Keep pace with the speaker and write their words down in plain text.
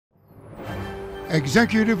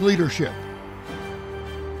executive leadership,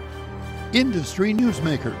 industry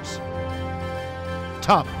newsmakers,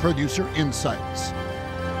 top producer insights.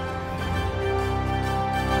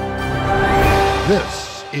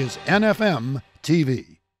 This is NFM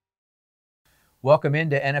TV. Welcome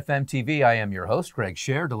into NFM TV. I am your host, Greg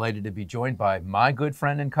Scher, delighted to be joined by my good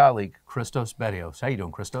friend and colleague, Christos Bettios. How you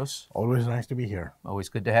doing, Christos? Always nice to be here. Always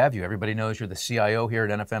good to have you. Everybody knows you're the CIO here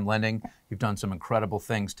at NFM Lending. You've done some incredible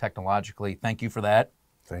things technologically. Thank you for that.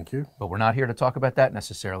 Thank you. But we're not here to talk about that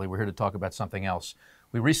necessarily. We're here to talk about something else.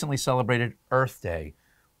 We recently celebrated Earth Day.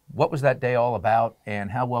 What was that day all about, and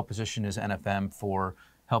how well positioned is NFM for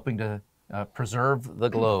helping to preserve the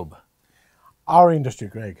globe? Our industry,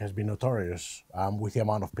 Greg, has been notorious with the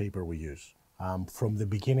amount of paper we use. From the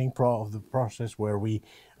beginning of the process where we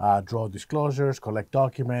draw disclosures, collect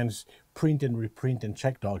documents, print and reprint and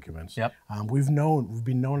check documents. Yep. We've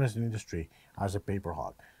been known as an industry as a paper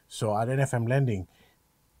hog. So at NFM Lending,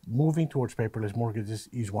 moving towards paperless mortgages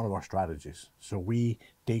is one of our strategies. So we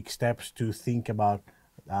take steps to think about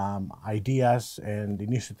ideas and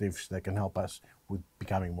initiatives that can help us with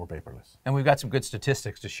becoming more paperless. And we've got some good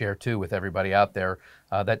statistics to share too with everybody out there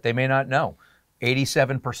that they may not know.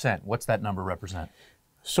 87%, what's that number represent?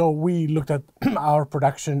 So we looked at our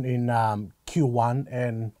production in Q1,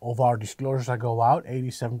 and of our disclosures that go out,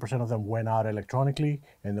 87% of them went out electronically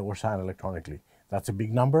and they were signed electronically. That's a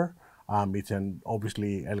big number.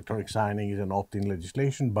 Obviously electronic signing is an opt-in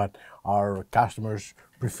legislation, but our customers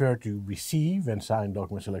prefer to receive and sign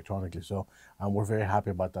documents electronically. So we're very happy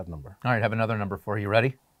about that number. All right, I have another number for you.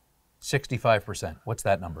 Ready? 65%. What's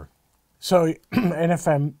that number? So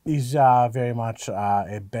NFM is very much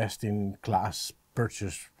a best-in-class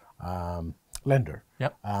purchase lender.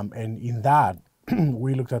 Yep. And in that,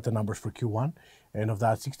 we looked at the numbers for Q1, and of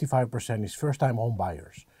that, 65% is first-time home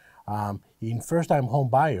buyers. In first-time home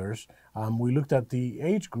buyers, we looked at the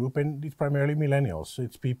age group, and it's primarily millennials.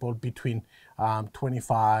 It's people between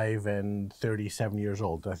 25 and 37 years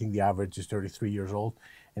old. I think the average is 33 years old.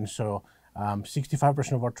 And so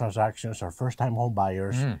 65% of our transactions are first-time home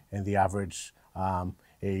buyers, and the average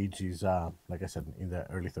age is, like I said, in the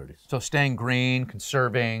early 30s. So staying green,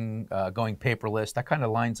 conserving, going paperless, that kind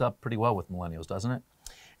of lines up pretty well with millennials, doesn't it?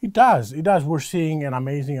 It does. It does. We're seeing an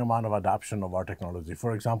amazing amount of adoption of our technology.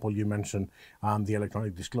 For example, you mentioned the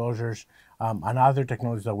electronic disclosures. Another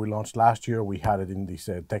technology that we launched last year, we had it in this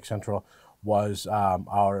Tech Central, was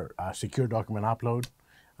our secure document upload.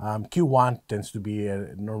 Q1 tends to be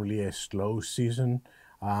normally a slow season,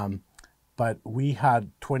 but we had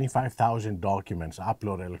 25,000 documents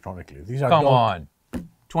uploaded electronically. These are Come on.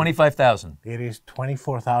 25,000. It is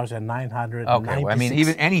 24,996. Okay, well, I mean,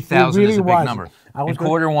 even any thousand is a big number. In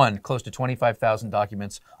quarter one, close to 25,000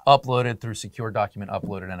 documents uploaded through secure document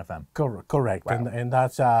uploaded NFM. Correct. Wow. And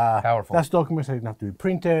that's powerful. That's documents that have to be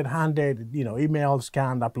printed, handed, emailed,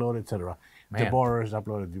 scanned, uploaded, etc. The borrowers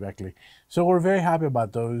uploaded directly. So we're very happy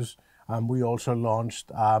about those. We also launched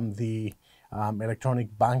the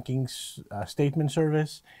electronic banking statement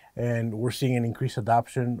service, and we're seeing an increased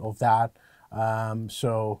adoption of that.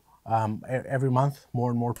 Every month,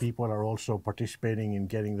 more and more people are also participating in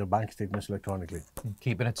getting their bank statements electronically.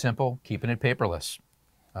 Keeping it simple, keeping it paperless.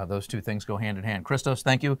 Those two things go hand in hand. Christos,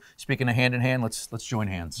 thank you. Speaking of hand in hand, let's join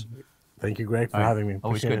hands. Thank you, Greg, for having me.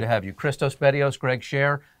 Always good to have you. Christos Bettios, Greg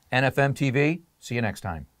Scher, NFM TV. See you next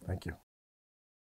time. Thank you.